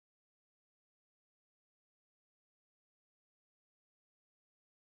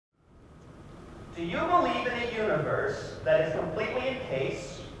Do you believe in a universe that is completely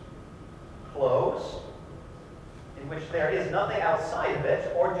encased, closed, in which there is nothing outside of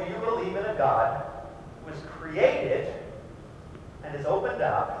it, or do you believe in a God who has created and is opened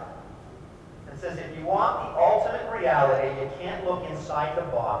up and says, if you want the ultimate reality, you can't look inside the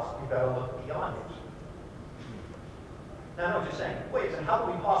box, you've got to look beyond it? Now I know what you're saying. Williamson, how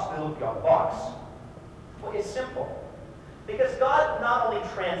can we possibly look beyond the box? Well, it's simple. Because God not only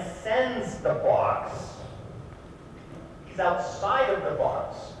transcends the box, he's outside of the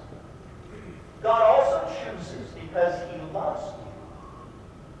box. God also chooses, because he loves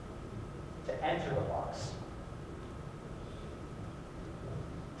you, to enter the box.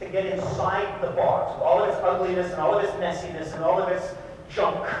 To get inside the box, with all of its ugliness and all of its messiness and all of its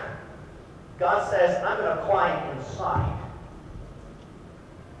junk. God says, I'm going to climb inside.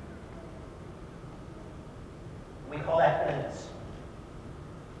 We call that imminence.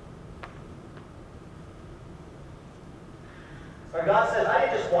 Or God says, I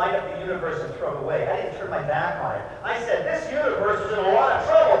didn't just wind up the universe and throw it away. I didn't turn my back on it. I said, this universe is in a lot of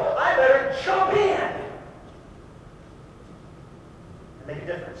trouble. I better jump in and make a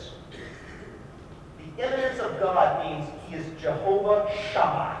difference. The imminence of God means he is Jehovah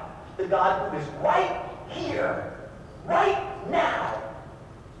Shammah, the God who is right here, right now,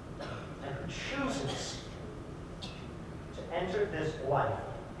 and who chooses to enter this life.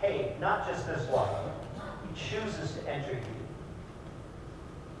 Hey, not just this life. He chooses to enter you.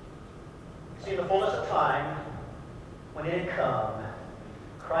 See, in the fullness of time, when it had come,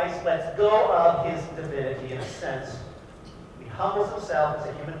 Christ lets go of his divinity in a sense. He humbles himself as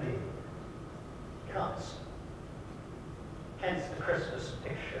a human being. He comes. Hence the Christmas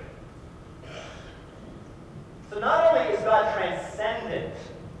picture. So not only is God transcendent,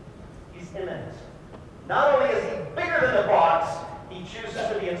 he's immanent. Not only is he bigger than the box, he chooses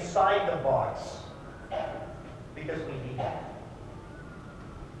to be inside the box because we need him.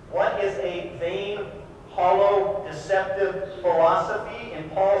 What is a vain, hollow, deceptive philosophy in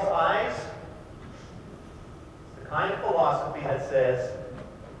Paul's eyes? It's the kind of philosophy that says,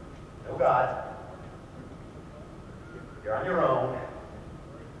 no God, you're on your own.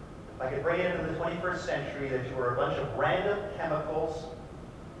 If I could bring it into the 21st century, that you were a bunch of random chemicals,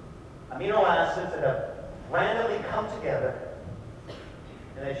 amino acids that have randomly come together,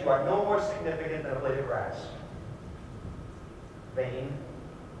 and that you are no more significant than a blade of grass. Vain,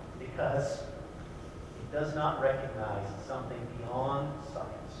 because it does not recognize something beyond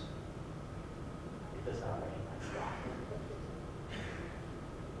science. It does not recognize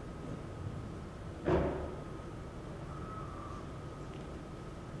God.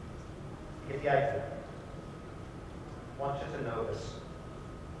 You get the idea. I want you to notice.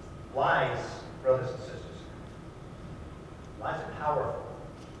 Lies, brothers and sisters. Lies are powerful.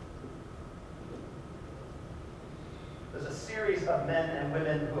 There's a series of men and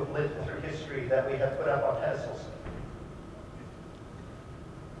women who have lived through history that we have put up on pedestals.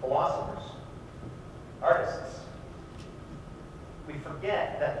 Philosophers, artists. We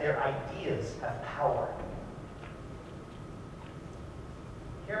forget that their ideas have power.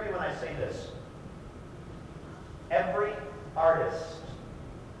 Hear me when I say this. Every artist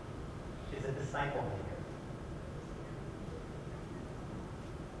is a disciple maker.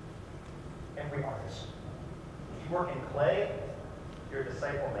 Every artist. If you work in clay, you're a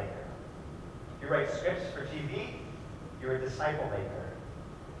disciple maker. If you write scripts for TV, you're a disciple maker.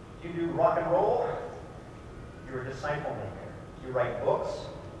 If you do rock and roll, you're a disciple maker. If you write books,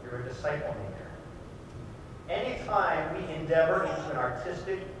 you're a disciple maker. Anytime we endeavor into an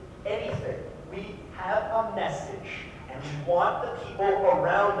artistic anything, we have a message, and we want the people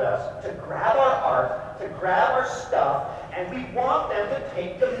around us to grab our art, to grab our stuff, and we want them to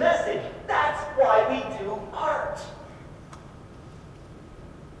take the message. That's why we do art.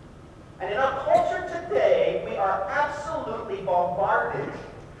 And in our culture today, we are absolutely bombarded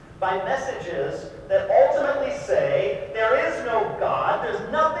by messages that ultimately say, there is no God,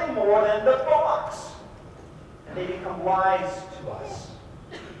 there's nothing more than the box. And they become lies to us.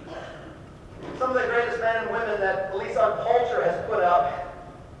 Some of the greatest men and women that at least our culture has put up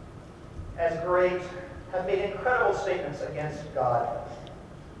as great have made incredible statements against God.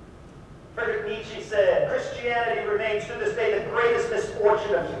 Friedrich Nietzsche said, Christianity remains to this day the greatest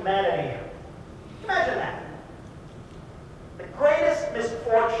misfortune of humanity. Imagine that. The greatest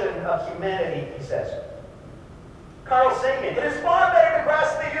misfortune of humanity, he says. Carl Sagan, it is far better to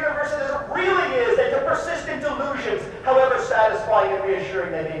grasp the universe as it really is than to persist in delusions, however satisfying and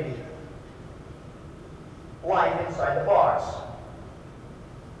reassuring they may be. Life inside the box.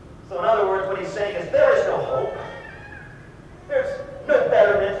 So in other words, what he's saying is there is no hope. There's no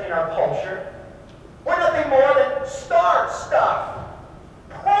betterment in our culture. nothing more than star stuff,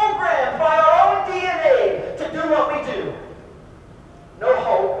 programmed by our own DNA to do what we do. No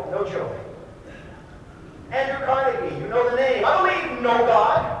hope, no joy. Andrew Carnegie, you know the name. I believe in no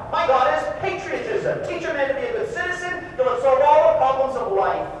God. My God is patriotism. Teach a man to be a good citizen. He'll solve all the problems of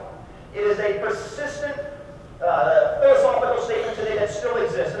life. It is a persistent philosophical statement today that still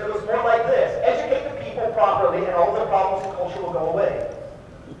exists. And it was more like this. Educate the people properly and all the problems of culture will go away.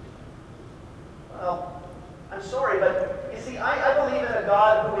 Well, I'm sorry, but you see, I believe in a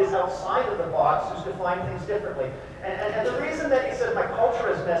God who is outside of the box, who's defined things differently. And the reason that he says my culture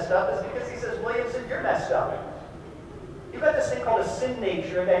is messed up is because he says, Williamson, you're messed up. You've got this thing called a sin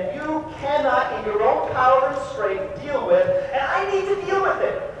nature that you cannot, in your own power and strength, deal with, and I need to deal with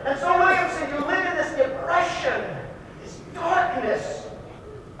it. And so, Williamson, you live in this depression, this darkness,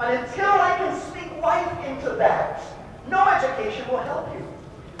 and until I can speak life into that, no education will help you.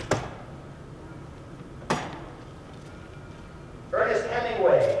 Ernest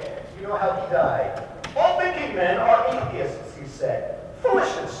Hemingway, you know how he died. All thinking men are atheists, he said.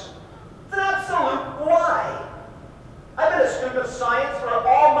 Foolishness. It's an absolute lie. I've been a student of science for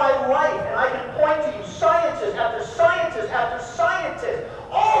all my life, and I can point to you scientists after scientists after scientists,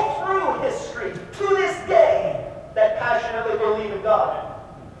 all through history, to this day, that passionately believe in God.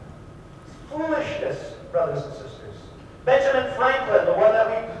 It's foolishness, brothers and sisters. Benjamin Franklin, the one that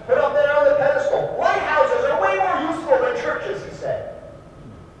we put up there on the pedestal. Lighthouses are way more useful than churches, he said.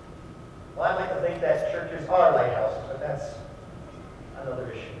 Well, I like to think that churches are lighthouses, but that's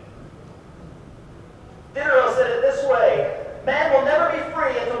another issue. Diderot said it this way: man will never be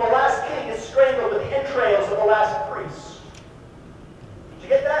free until the last king is strangled with the entrails of the last priest. Did you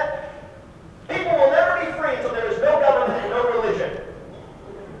get that? People will never be free until there is no government and no religion.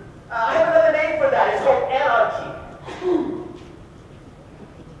 I have another name for that. It's called anarchy.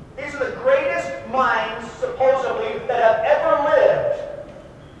 These are the greatest minds, supposedly, that have ever lived.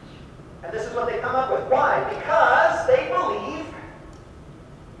 And this is what they come up with. Why? Because they believe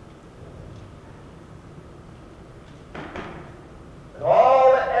that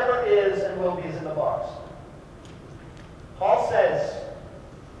all that ever is and will be is in the box. Paul says,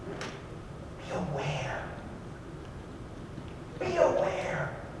 be aware. Be aware.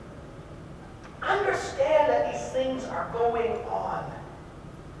 Understand that these things are going on.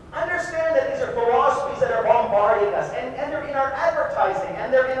 Understand that these are philosophies that are bombarding us, and they're in our advertising,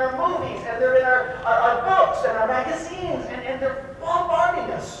 and they're in our movies, and they're in our books, and our magazines, and they're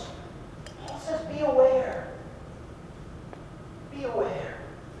bombarding us. Paul says, be aware. Be aware.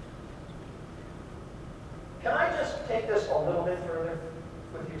 Can I just take this a little bit further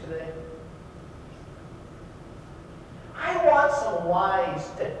with you today? I want some lives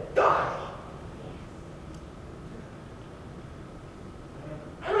to die.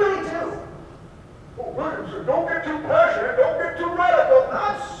 I really do. Oh, Williamson, don't get too passionate, don't get too radical.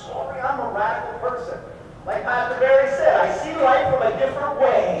 I'm sorry, I'm a radical person. Like Pastor Barry said, I see life from a different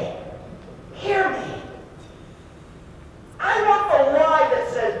way. Hear me. I want the lie that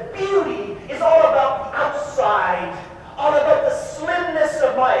says beauty is all about the outside, all about the slimness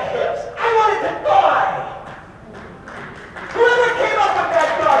of my hips. I want it to die. Whoever came up with that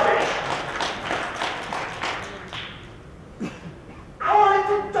garbage, I want it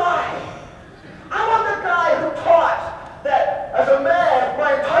to die. I want the guy who taught that as a man,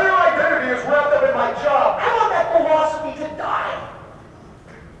 my entire identity is wrapped up in my job. I want that philosophy to die.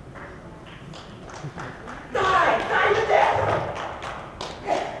 Die to death.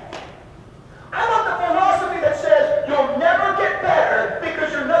 I want the philosophy that says you'll never get better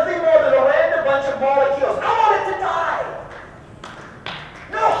because you're nothing more than a random bunch of molecules. I want it to die.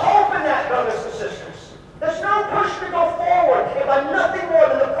 No hope in that, brothers and sisters. There's no push to go forward if I'm nothing more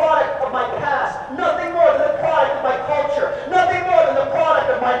than the product of my past, nothing more than the product of my culture, nothing more than the product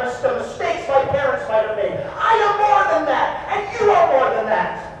of the mistakes my parents might have made. I am more than that, and you are more than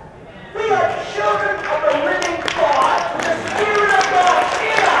that. We are children of the living God, with the Spirit of God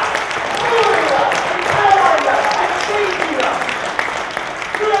in us, moving us, empowering us, and changing us.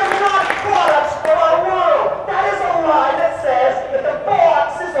 We are not products of our world. That is a lie that says that the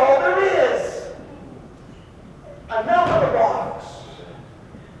box is all there is. I'm out of the box.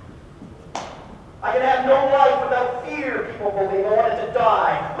 I can have no life without fear, people believe. I want it to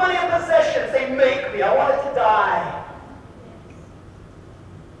die. Money and possessions, they make me. I want it to die.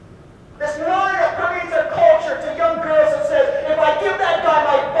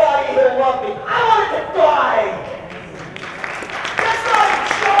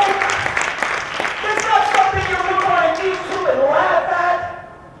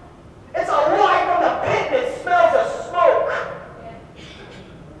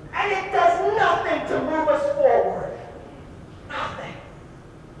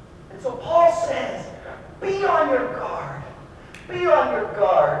 on your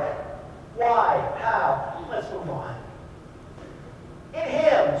guard. Why? How? Let's move on. In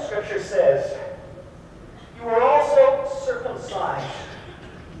him, Scripture says, you were also circumcised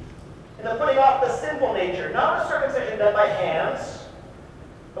in the putting off the sinful nature, not the circumcision done by hands,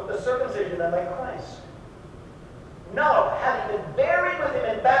 but the circumcision done by Christ. No, having been buried with him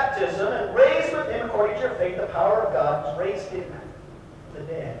in baptism and raised with him according to your faith, the power of God has raised him from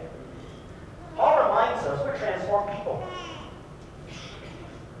the dead. Paul reminds us we're transformed people.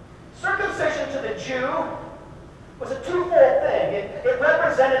 Circumcision to the Jew was a twofold thing. It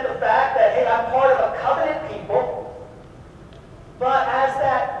represented the fact that, hey, I'm part of a covenant people, but as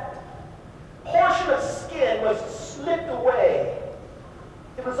that portion of skin was slipped away,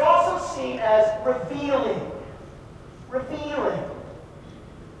 it was also seen as revealing. Revealing.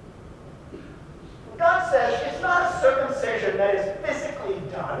 God says it's not a circumcision that is physically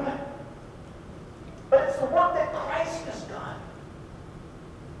done, but it's the work that Christ has done.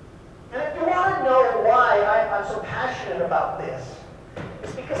 And if you want to know why I'm so passionate about this,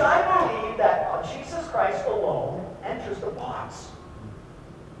 it's because I believe that Jesus Christ alone enters the box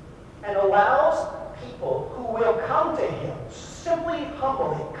and allows people who will come to him, simply,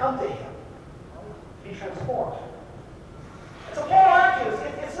 humbly come to him, to be transformed. And so Paul argues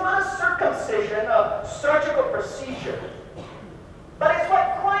it's not a circumcision, a surgical procedure, but it's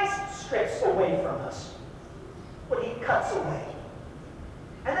what Christ strips away from us, what he cuts away.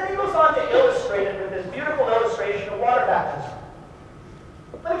 And then he goes on to illustrate it with this beautiful illustration of water baptism.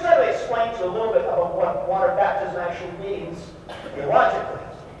 Let me try to explain to you a little bit about what water baptism actually means theologically.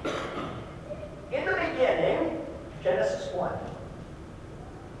 In the beginning, Genesis 1,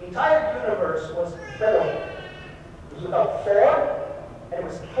 the entire universe was void. It was without form, and it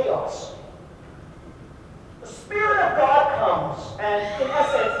was chaos. The Spirit of God comes and, in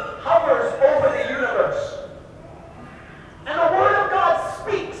essence, hovers over the universe. And the Word of God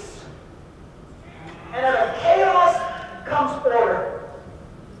speaks. And out of chaos comes order.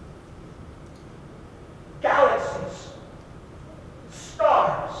 Galaxies,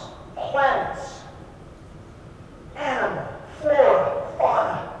 stars, planets, animal, flora,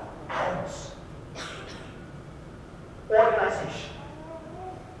 fauna, atoms, organization.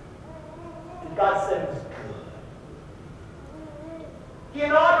 And God said it was good. He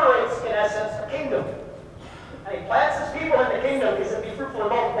inaugurates, in essence, a kingdom. And he plants his people in the kingdom. He said, be fruitful and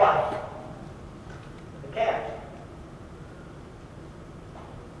multiply. They can't.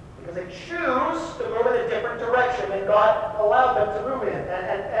 Because they choose to move in a different direction than God allowed them to move in.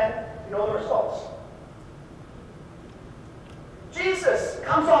 And you know the results. Jesus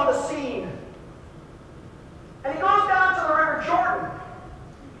comes on the scene. And he goes down to the River Jordan.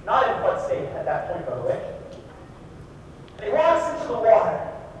 Not in flood state at that point, by the way. And he walks into the water.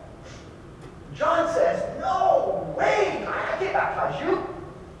 John says, no way, I can't baptize you.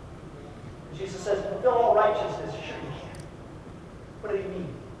 And Jesus says, fulfill all righteousness. Sure you can. What did he mean?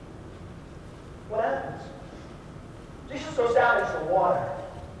 What happens? Jesus goes down into the water.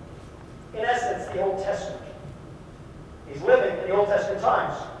 In essence, the Old Testament. He's living in the Old Testament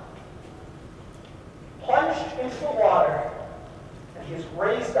times. Plunged into the water, and he is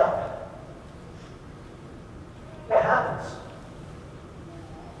raised up. What happens?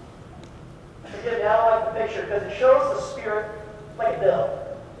 Forgive me, I don't like the picture because it shows the Spirit like a dove.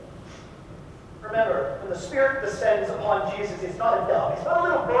 Remember, when the Spirit descends upon Jesus, it's not a dove. It's not a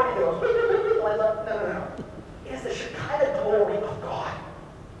little birdie that goes, lands up. No. It is the Shekinah glory of God.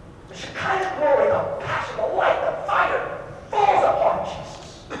 The Shekinah glory, the passion, the light, the fire falls upon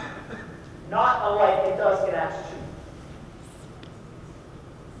Jesus. Not unlike it does in Acts 2.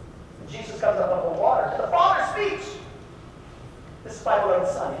 And Jesus comes up out of the water, and the Father speaks. This is my beloved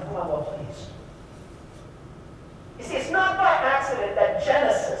Son, in whom I'm well pleased. You see, it's not by accident that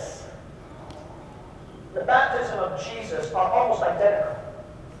Genesis, the baptism of Jesus, are almost identical.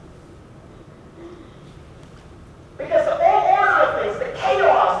 Because the whole order of things, the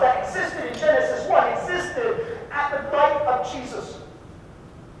chaos that existed in Genesis 1, existed at the light of Jesus.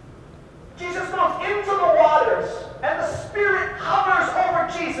 Jesus goes into the waters, and the Spirit hovers over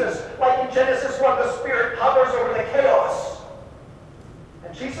Jesus, like in Genesis 1, the Spirit hovers over the chaos.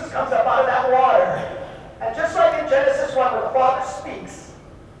 And Jesus comes up out of that water. And just like in Genesis 1, where the Father speaks,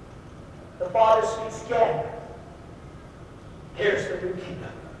 the Father speaks again. Here's the new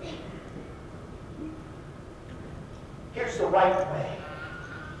kingdom. Here's the right way.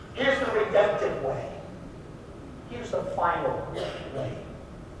 Here's the redemptive way. Here's the final way.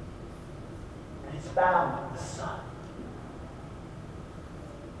 And it's found in the Son.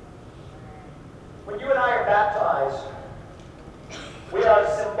 When you and I are baptized, we are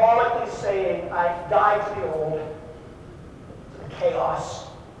symbolically saying, I die to the old, to the chaos.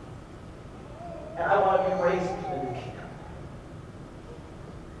 And I want to be raised into the new kingdom.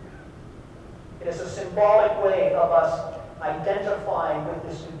 It is a symbolic way of us identifying with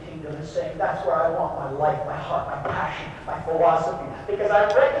this new kingdom and saying, that's where I want my life, my heart, my passion, my philosophy. Because I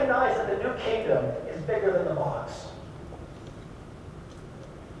recognize that the new kingdom is bigger than the box.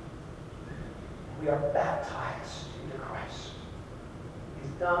 We are baptized into Christ.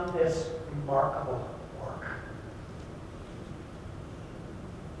 He's done this remarkable work.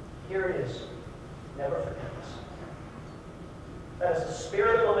 Here it is. Never forget this. That as the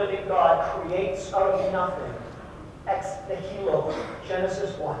Spirit of the living God creates out of nothing, ex nihilo,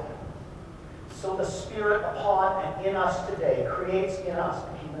 Genesis 1. So the Spirit upon and in us today creates in us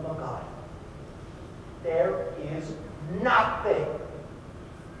the kingdom of God. There is nothing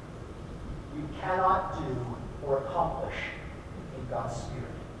you cannot do or accomplish in God's Spirit.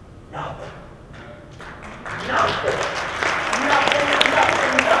 Nothing. Nothing. Nothing,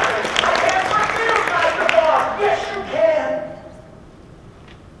 nothing, nothing. I can't forgive Pastor Bob. Yes, you can.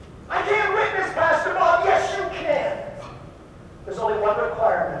 I can't witness Pastor Bob. Yes, you can. There's only one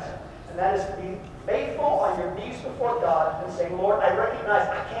requirement, and that is to be faithful on your knees before God and say, Lord, I recognize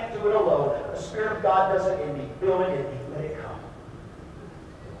I can't do it alone. The Spirit of God does it in me. Build it in me. Let it come.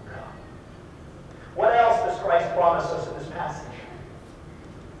 It will come. What else does Christ promise us in this passage?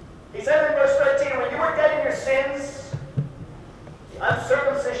 He says in verse 13, when you were dead in your sins, the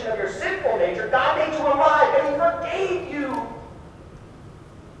uncircumcision of your sinful nature, God made you alive, and He forgave you.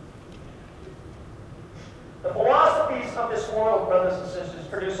 The philosophies of this world, brothers and sisters,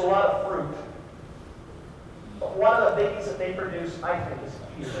 produce a lot of fruit. But one of the biggies that they produce, I think,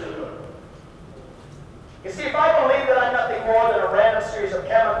 is fear. You see, if I believe that I'm nothing more than a random series of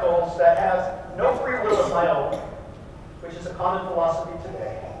chemicals that has no free will of my own, which is a common philosophy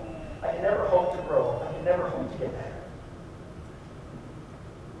today, I can never hope to grow. I can never hope to get better.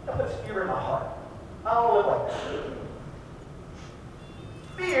 That puts fear in my heart. I don't live like that.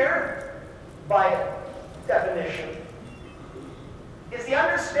 Fear, by definition, is the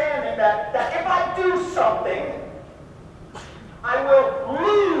understanding that if I do something, I will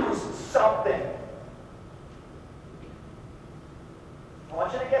lose something. I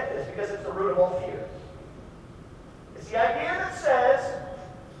want you to get this because it's the root of all fear. It's the idea that says,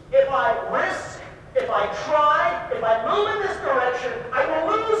 if I risk, if I try, if I move in this direction, I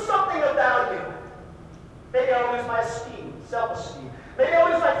will lose something of value. Maybe I'll lose my esteem, self-esteem. Maybe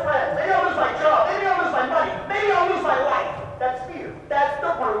I'll lose my friends. Maybe I'll lose my job. Maybe I'll lose my money. Maybe I'll lose my life. That's fear. That's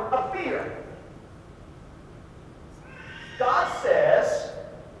the root of fear. God says,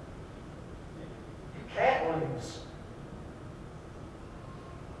 you can't lose.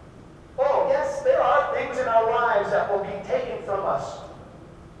 Oh, yes, there are things in our lives that will be taken from us.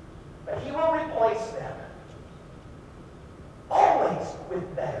 But He will replace them. Always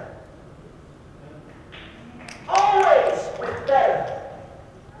with better. Always with better.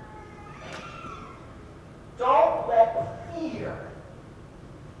 Don't let fear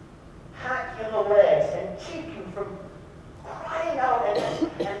hack you in the legs and keep you from crying out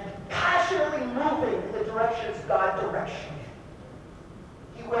and passionately moving in the directions God directs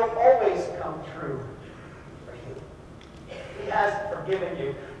you. He will always come through for you. He has forgiven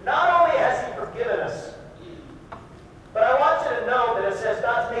you. Not only has He forgiven us, but I want you to know that it says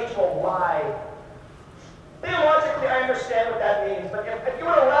God's made you alive. Theologically, I understand what that means, but if you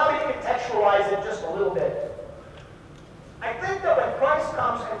would allow me to contextualize it just a little bit, I think that when Christ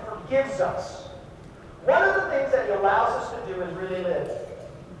comes and forgives us, one of the things that He allows us to do is really live.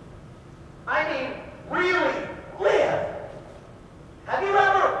 I mean, really live. Have you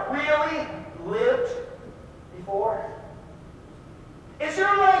ever really lived before? Is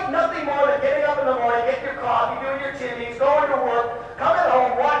your life nothing more than getting up in the morning, getting your coffee, doing your Timmies, going to work, coming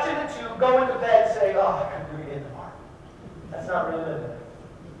home, watching the tube, going to bed, saying, oh, I can do it again tomorrow? That's not really living.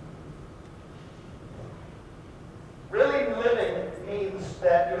 Really living means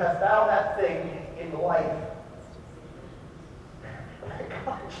that you have found that thing in life that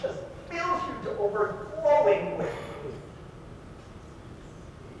God just fills you to overflowing with.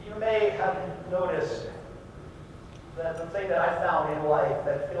 You may have noticed that the thing that I found in life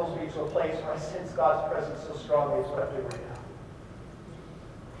that fills me to a place where I sense God's presence so strongly is what I'm doing right now.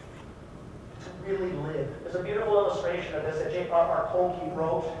 To really live. There's a beautiful illustration of this that J.R.R. Tolkien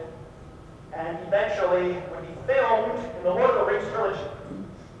wrote and eventually would be filmed in the Lord of the Rings trilogy.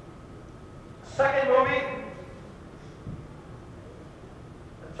 Second movie,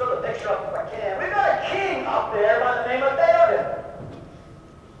 let's throw the picture up if I can. We've got a king up there by the name of Theoden.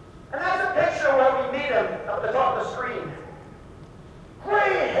 And that's a picture where we meet him up at the top of the screen.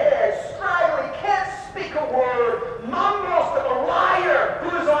 Gray-haired, straggly, can't speak a word, mumbles to the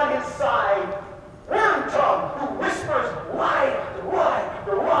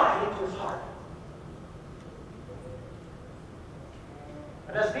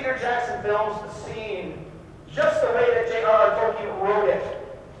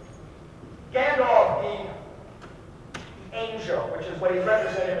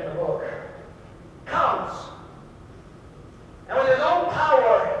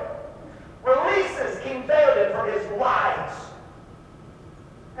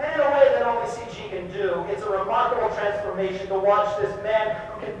do. It's a remarkable transformation to watch this man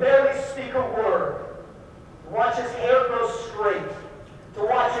who can barely speak a word, to watch his hair grow straight, to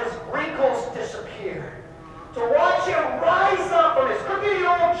watch his wrinkles disappear, to watch him rise up from his crooked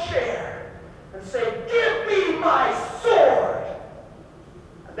old chair and say, "Give me my sword."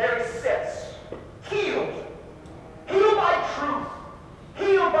 And there he sits, healed, healed by truth,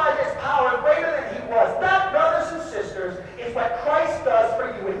 healed by this power greater than he was. That, brothers and sisters, is what Christ does for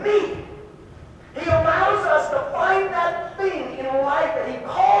you and me. He allows us to find that thing in life that he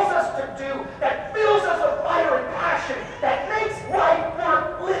calls us to do, that fills us with fire and passion, that makes life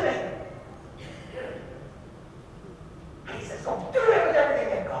worth living. And he says, "Go do it with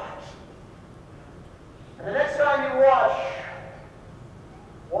everything you've got." And the next time you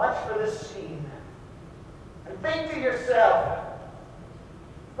watch for this scene and think to yourself,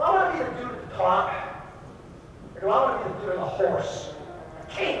 do I want to be the dude at the top, or do I want to be the dude on the horse? A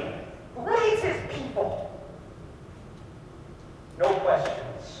king who leads his people. No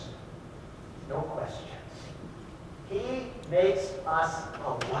questions. No questions. He makes us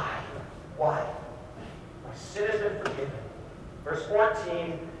alive. Why? Our sin has been forgiven. Verse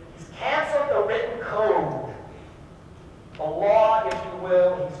 14, he's canceled the written code. The law, if you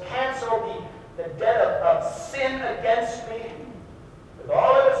will. He's canceled the debt of sin against me with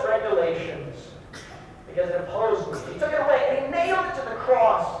all of its regulations because it opposed me. He took it away and he nailed it to the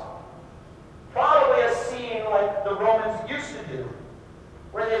cross. Probably a scene like the Romans used to do,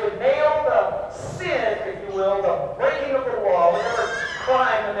 where they would nail the sin, if you will, the breaking of the law, whatever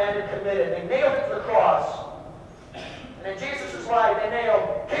crime the man had committed. They nailed it to the cross. And in Jesus' life, they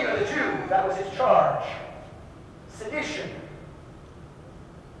nailed King of the Jews. That was his charge. Sedition.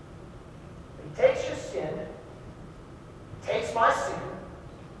 He takes your sin, takes my sin,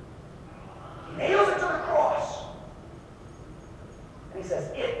 he nails it to the cross, and he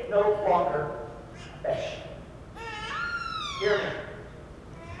says, "It no longer affects you." Hear me.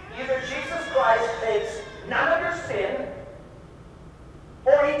 Either Jesus Christ takes none of your sin,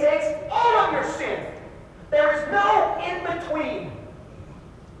 or he takes all of your sin. There is no in-between.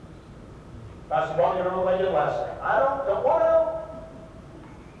 Pastor Bob, you remember what I did last night? I don't want to know.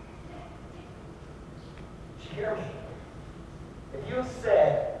 Did you hear me? If you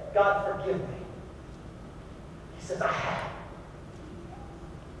said, "God, forgive me," he says, "I have."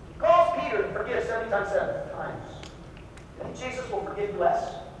 He calls Peter to forgive 70 times 7 times. You think Jesus will forgive you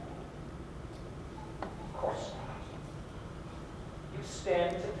less? Of course not. You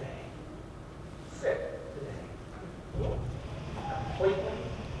stand today, sit today, completely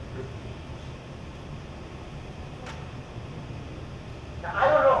refused. Now, I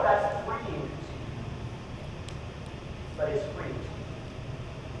don't know if that's freeing to you, but it's freeing to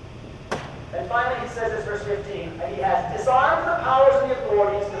you. And finally, he says this, verse 15, "And he has disarmed the powers and the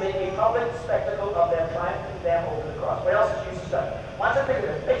authorities to make a public spectacle of them, triumphing them over the cross." What else has Jesus done? Why don't you think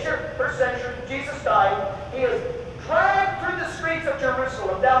of this? Picture, first century, Jesus dying. He is dragged through the streets of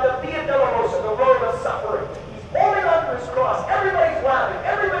Jerusalem, down the Via Dolorosa, the road of suffering. He's holding on to his cross. Everybody's laughing.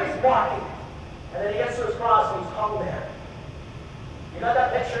 Everybody's mocking. And then he gets to his cross and he's hung there. You got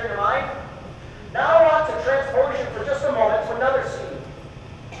that picture in your mind? Now I want to transpose you for just a moment to another scene.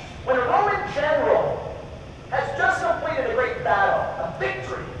 When a Roman general has just completed a great battle, a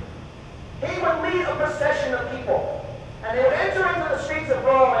victory, he would lead a procession of people. And they would enter into the streets of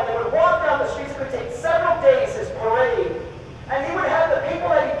Rome, and they would walk down the streets. It could take several days, his parade. And he would have the people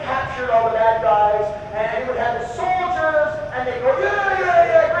that he captured, all the bad guys, and he would have the soldiers, and they'd go,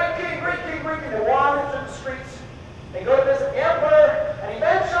 yeah, great king, great king, great king. They wander through the streets. They go to visit the emperor, and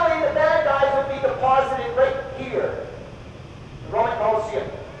eventually the bad guys would be deposited right here, the Roman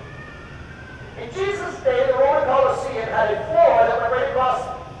Colosseum. In Jesus' day, the Roman Colosseum had a floor that went right across,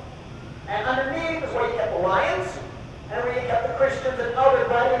 and underneath is where you kept the lions, and where you kept the Christians and other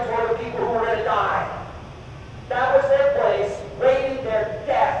gladiators, or the people who were going to die. That was their place, waiting their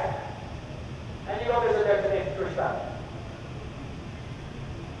death. And you go visit there today for Jewish family.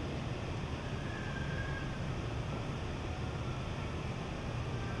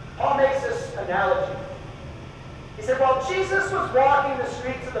 Paul makes this analogy. He said, while Jesus was walking the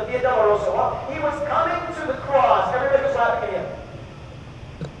streets of the Via Dolorosa, while he was coming to the cross, everybody was laughing at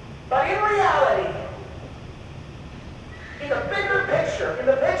him. But in reality, in the bigger picture, in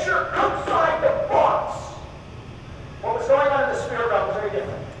the picture outside the box, what was going on in the spirit realm was very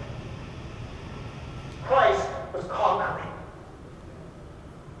different. Christ was conquering.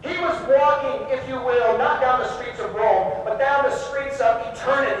 He was walking, if you will, not down the streets of Rome, but down the streets of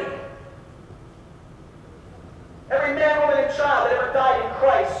eternity. Every man, woman, and child that ever died in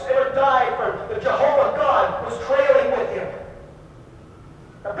Christ, ever died for the Jehovah God, was trailing with him.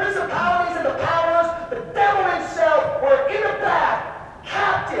 The principalities and the powers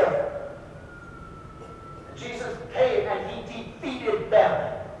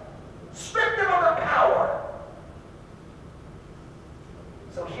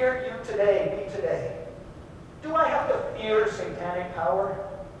hear you today, me today. Do I have to fear satanic power?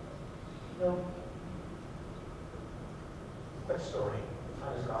 No. Quick story.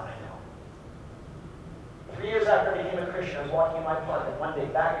 How does God I know? 3 years after I became a Christian, I was walking in my apartment one day,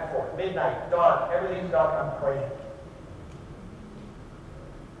 back and forth, midnight, dark, everything's dark, I'm praying.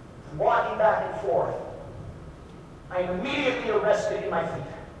 I'm walking back and forth. I am immediately arrested in my feet.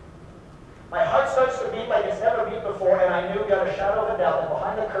 My heart starts to beat like it's never beat before, and I knew beyond a shadow of a doubt that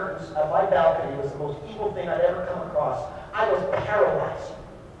behind the curtains of my balcony was the most evil thing I'd ever come across. I was paralyzed.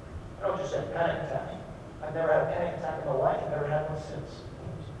 I don't just say panic attack. I've never had a panic attack in my life. I've never had one since.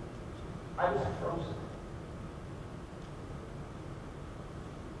 I was frozen.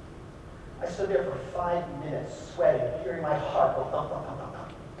 I stood there for 5 minutes, sweating, hearing my heart go thump, thump, thump, thump,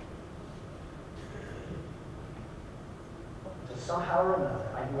 thump. So somehow or another,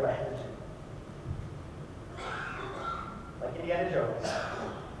 I knew what I had to do. Like Indiana Jones.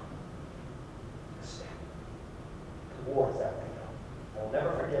 Step towards that window. I will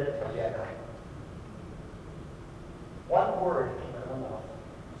never forget it till the end. One word came out of my mouth.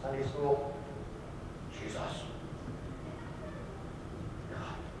 Sunday school, Jesus.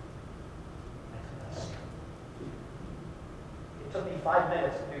 God. I took that step. It took me 5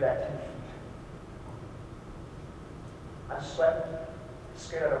 minutes to do that 10 feet. I'm sweating,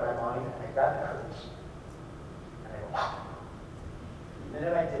 scared out of my mind, and I got the curtains. And I go, wow. The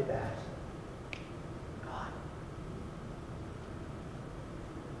minute I did that, God.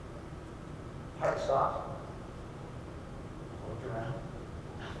 Heart stopped. I looked around.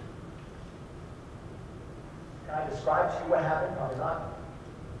 Can I describe to you what happened? Probably not.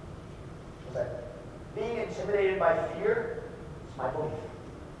 Was that being intimidated by fear? It's my belief.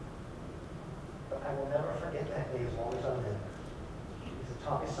 But I will never forget that day as long as I live. Because it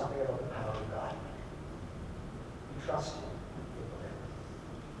taught me something about the power of God. You trust Him.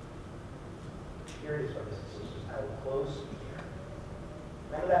 Here it is, brothers and sisters. I will close here.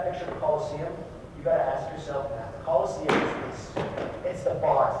 Remember that picture of the Colosseum? You've got to ask yourself that. The Colosseum is this. It's the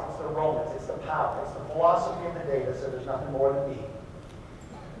bars, it's the Romans, it's the power, it's the philosophy of the day that said there's nothing more than me.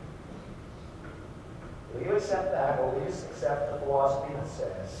 Will you accept that, or will you accept the philosophy that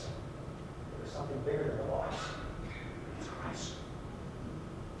says there's something bigger than the bars? It's Christ.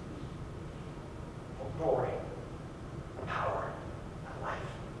 For glory, power, and life.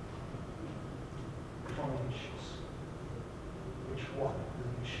 Which one will you choose? Which one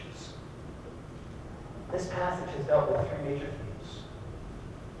will you choose? This passage has dealt with 3 major themes.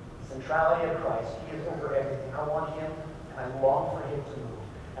 The centrality of Christ. He is over everything. I want Him, and I long for Him to move.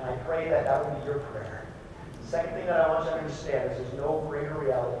 And I pray that that will be your prayer. The second thing that I want you to understand is there's no greater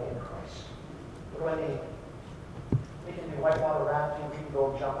reality in Christ. What do I mean? We can do whitewater rafting. We can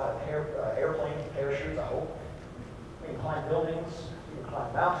go jump out of airplanes, parachutes, I hope. We can climb buildings. We can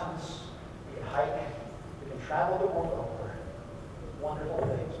climb mountains. We can hike. We can travel the world over. Wonderful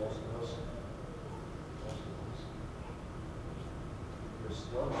things, most of those. There's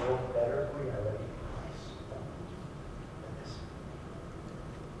still no better reality in Christ than this.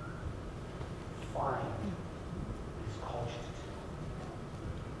 Find what He's called you to do.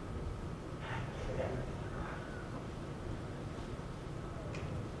 And give it everything to God.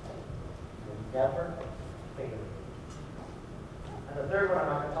 You'll never fail. And the third one I'm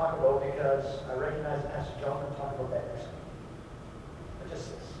not going to talk about because I recognize Pastor John will talk about that next week. But just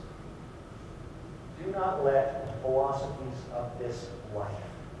this. Do not let the philosophies of this life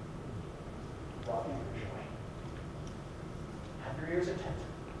rob you of your joy. Have your ears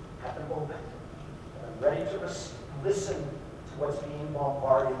attentive. Have them open. And ready to listen to what's being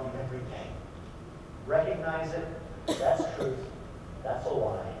bombarded you every day. Recognize it. That's truth. That's a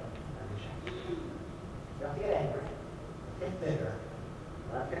lie. And reject it. You don't have to get angry. Get bitter.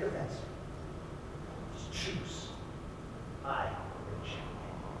 You don't have to get defensive. Just choose. I will reject it.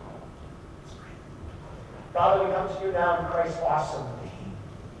 Let's pray. Father, we come to you now in Christ's awesome name.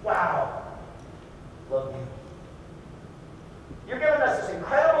 Wow. Love you. You're giving us this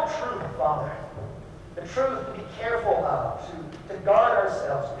incredible truth, Father. The truth to be careful of, to guard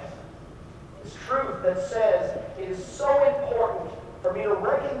ourselves with. This truth that says it is so important for me to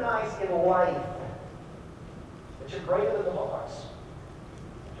recognize in life that you're greater than the bars.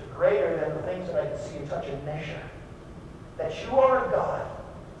 That you're greater than the things that I can see and touch and measure. That you are a God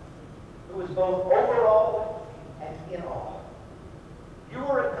who is both over all and in all. You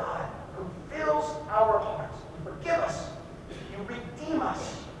are a God who fills our hearts. You forgive us. You redeem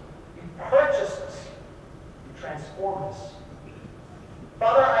us. You purchase us. You transform us.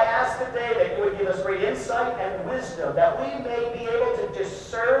 Father, I ask today that you would give us great insight and wisdom, that we may be able to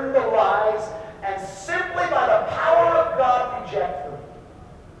discern the lies and simply by the power of God reject them.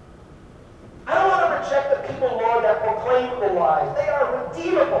 that proclaim the lies. They are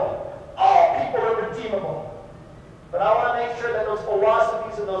redeemable. All people are redeemable. But I want to make sure that those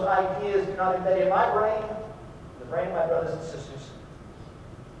philosophies and those ideas do not embed in my brain, the brain of my brothers and sisters.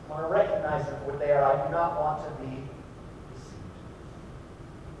 I want to recognize them for what they are. I do not want to be deceived.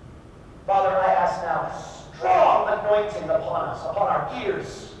 Father, I ask now strong anointing upon us, upon our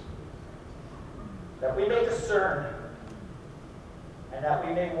ears, that we may discern and that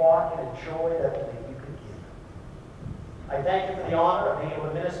we may walk in a joy that only you can give. I thank you for the honor of being able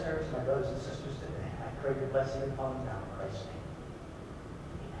to minister to my brothers and sisters today. I pray your blessing upon them now in Christ's name.